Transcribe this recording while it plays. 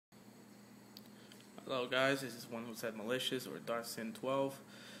Hello guys, this is one who said malicious or Darksin 12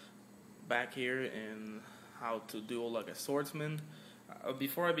 back here in how to duel like a swordsman.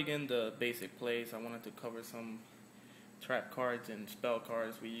 Before I begin the basic plays, I wanted to cover some trap cards and spell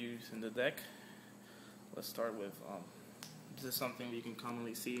cards we use in the deck. Let's start with this is something we can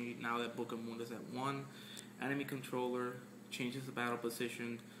commonly see now that Book of Moon is at 1. Enemy controller changes the battle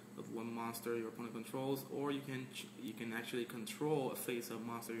position of one monster your opponent controls, or you can actually control a face-up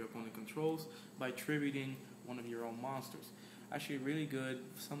monster your opponent controls by tributing one of your own monsters. Actually, really good.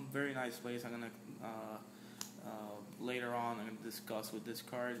 Some very nice plays. I'm gonna later on. I'm gonna discuss with this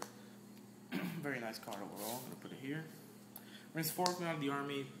card. Very nice card overall. I'm gonna put it here. Swordsman out of the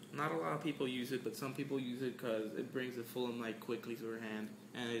army. Not a lot of people use it, but some people use it because it brings the full knight quickly to their hand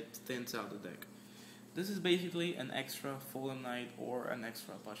and it thins out the deck. This is basically an extra Fulham Knight or an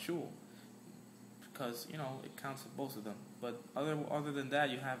extra Bashul, because it counts with both of them. But other than that,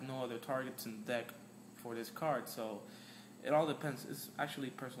 you have no other targets in the deck for this card, so it all depends. It's actually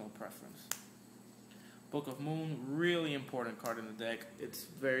personal preference. Book of Moon, really important card in the deck. It's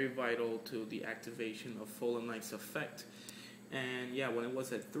very vital to the activation of Fulham Knight's effect. And yeah, when it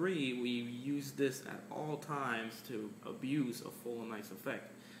was at 3, we used this at all times to abuse a Fulham Knight's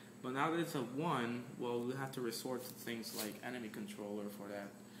effect. But now that it's at 1, well, we have to resort to things like enemy controller for that.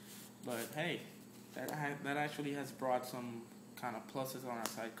 But hey, that actually has brought some kind of pluses on our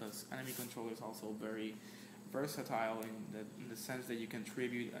side, because enemy controller is also very versatile in the sense that you can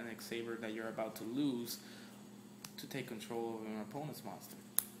tribute an X-Saber that you're about to lose to take control of an opponent's monster.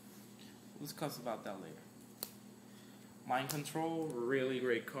 We'll discuss about that later. Mind Control, really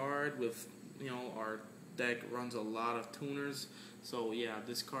great card. With our deck runs a lot of tuners, so yeah,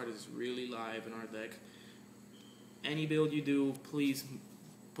 this card is really live in our deck. Any build you do, please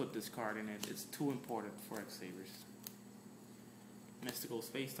put this card in it. It's too important for X-Sabers. Mystical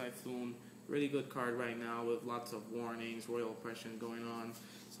Space Typhoon, really good card right now with lots of warnings, royal oppression going on.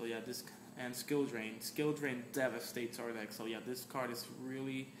 So yeah, this and Skill Drain. Skill Drain devastates our deck. So yeah, this card is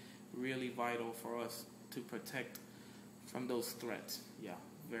really, really vital for us to protect from those threats. Yeah,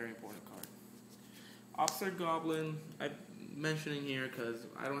 very important card. Obsert Goblin, I'm mentioning here because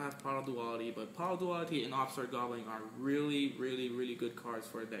I don't have Power Duality, but Power Duality and Obsert Goblin are really, really, really good cards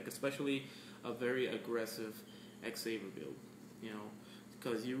for a deck, especially a very aggressive X-Saber build.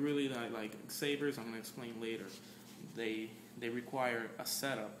 Because you really like X-Sabers. I'm going to explain later. They require a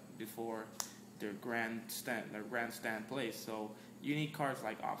setup before their grandstand plays. So you need cards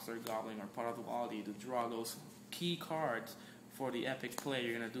like Obsert Goblin or Power Duality to draw those key cards for the epic play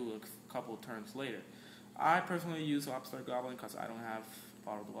you're going to do a couple turns later. I personally use Obsert Goblin because I don't have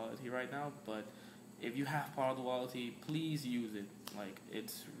Power Duality right now, but if you have Power Duality, please use it.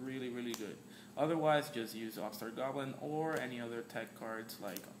 It's really, really good. Otherwise, just use Obsert Goblin or any other tech cards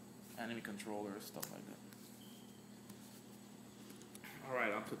like enemy controller, stuff like that.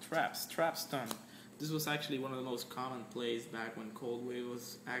 Alright, on to traps. Trap stun. This was actually one of the most common plays back when Cold Wave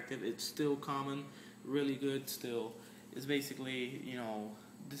was active. It's still common, really good still. It's basically,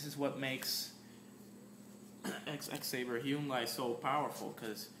 this is what makes X-Saber Hume so powerful,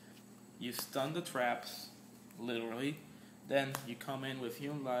 because you stun the traps, literally, then you come in with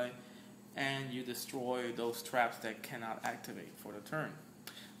Hume and you destroy those traps that cannot activate for the turn.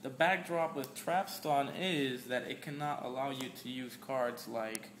 The backdrop with Trap Stun is that it cannot allow you to use cards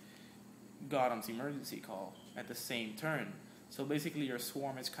like Godam's Emergency Call at the same turn. So basically your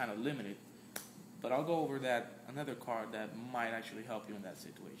swarm is kind of limited. But I'll go over another card that might actually help you in that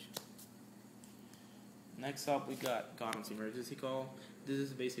situation. Next up, we got Godam's Emergency Call. This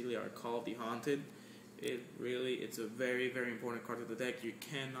is basically our Call of the Haunted. It's a very, very important card of the deck. You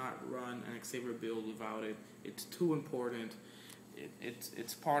cannot run an X-Saber build without it. It's too important.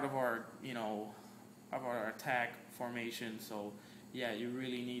 It's part of our of our attack formation. So yeah, you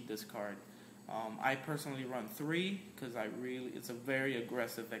really need this card. I personally run 3 because it's a very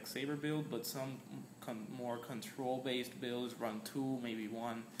aggressive X-Saber build, but some more control-based builds run 2, maybe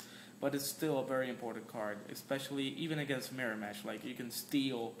 1. But it's still a very important card, especially even against Mirror Match. You can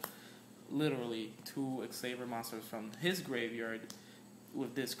steal literally 2 X-Saber monsters from his graveyard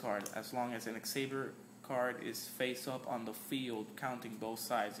with this card, as long as an X-Saber card is face up on the field, counting both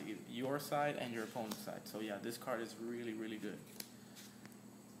sides, your side and your opponent's side. So yeah, this card is really, really good.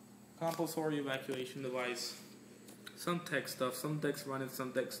 Compulsory Evacuation Device. Some tech stuff, some decks run it,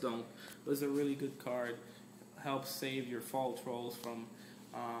 some decks don't. But it's a really good card. Helps save your fall trolls from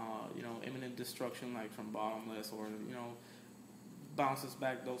imminent destruction, like from bottomless, or bounces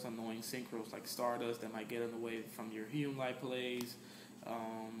back those annoying synchros like Stardust that might get in the way from your Hume plays.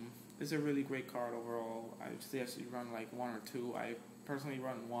 It's a really great card overall. I suggest you run 1 or 2. I personally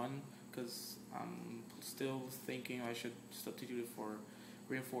run 1 because I'm still thinking I should substitute it for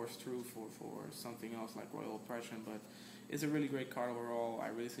Reinforced Truth for something else like Royal Oppression, but it's a really great card overall. I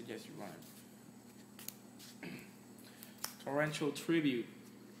really suggest you run it. Torrential Tribute,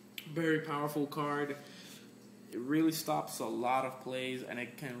 very powerful card. It really stops a lot of plays, and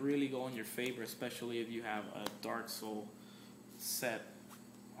it can really go in your favor, especially if you have a Dark Soul set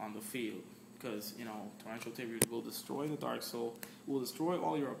on the field. Because, you know, Torrential Tribute will destroy the Dark Soul, will destroy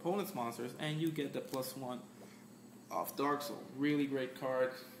all your opponent's monsters, and you get the +1 off Dark Soul. Really great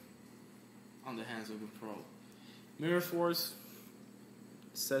card on the hands of the pro. Mirror Force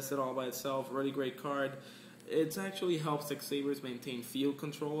says it all by itself. Really great card. It actually helps X-Sabers maintain field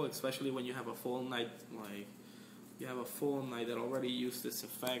control, especially when you have a full knight, like you have a full knight that already used this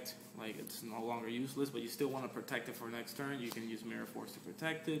effect. Like, it's no longer useless, but you still want to protect it for next turn. You can use Mirror Force to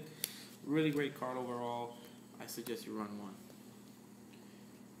protect it. Really great card overall. I suggest you run one.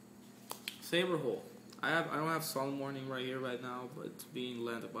 Saber Hole. I don't have Solemn Warning right here right now, but it's being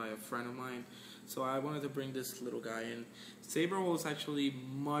lent by a friend of mine, so I wanted to bring this little guy in. Saber Hole is actually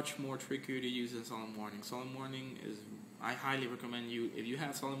much more trickier to use than Solemn Warning. Solemn Warning is, I highly recommend you, if you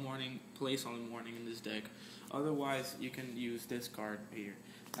have Solemn Warning, play Solemn Warning in this deck. Otherwise, you can use this card here.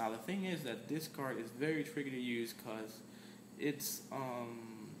 Now the thing is that this card is very tricky to use because it's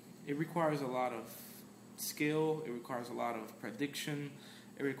it requires a lot of skill, it requires a lot of prediction,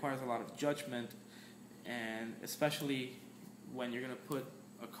 it requires a lot of judgment. And especially when you're going to put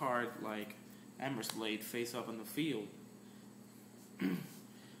a card like Ember's Blade face up on the field.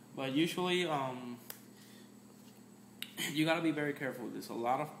 But usually, you got to be very careful with this. A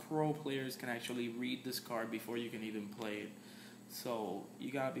lot of pro players can actually read this card before you can even play it. So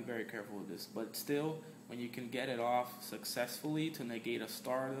you got to be very careful with this. But still, when you can get it off successfully to negate a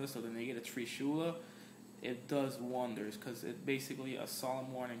Stardust or to negate a Trishula, it does wonders because it's basically a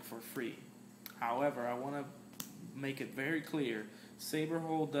Solemn Warning for free. However, I want to make it very clear, Saber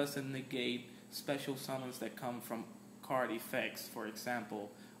Hole doesn't negate special summons that come from card effects. For example,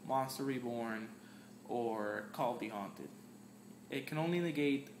 Monster Reborn or Call of the Haunted. It can only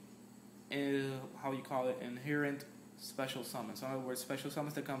negate, inherent special summons. In other words, special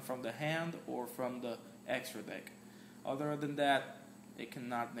summons that come from the hand or from the extra deck. Other than that, it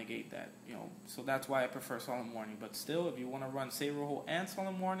cannot negate that. So that's why I prefer Solemn Warning. But still, if you want to run Saber Hole and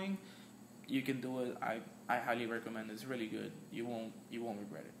Solemn Warning, you can do it. I highly recommend it. It's really good. You won't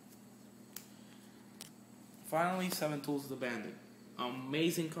regret it. Finally, 7 Tools of the Bandit.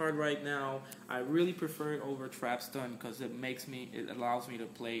 Amazing card right now. I really prefer it over Trap Stun because it allows me to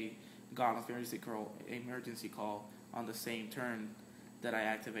play God of Emergency Call on the same turn that I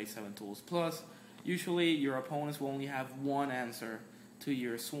activate 7 Tools. Plus, usually your opponents will only have one answer to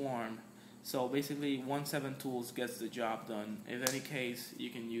your Swarm. So basically, 1/7 Tools gets the job done. In any case,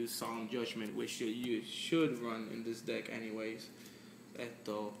 you can use Solemn Judgment, which you should run in this deck anyways.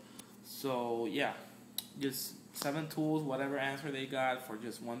 So yeah, just 7 Tools, whatever answer they got for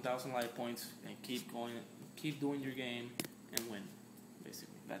just 1,000 life points, and keep going, keep doing your game, and win.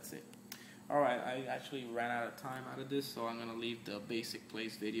 Basically, that's it. Alright, I actually ran out of time out of this, so I'm going to leave the basic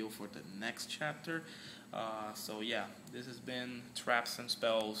plays video for the next chapter. So yeah, this has been Traps and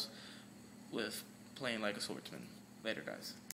Spells with Playing Like a Swordsman. Later, guys.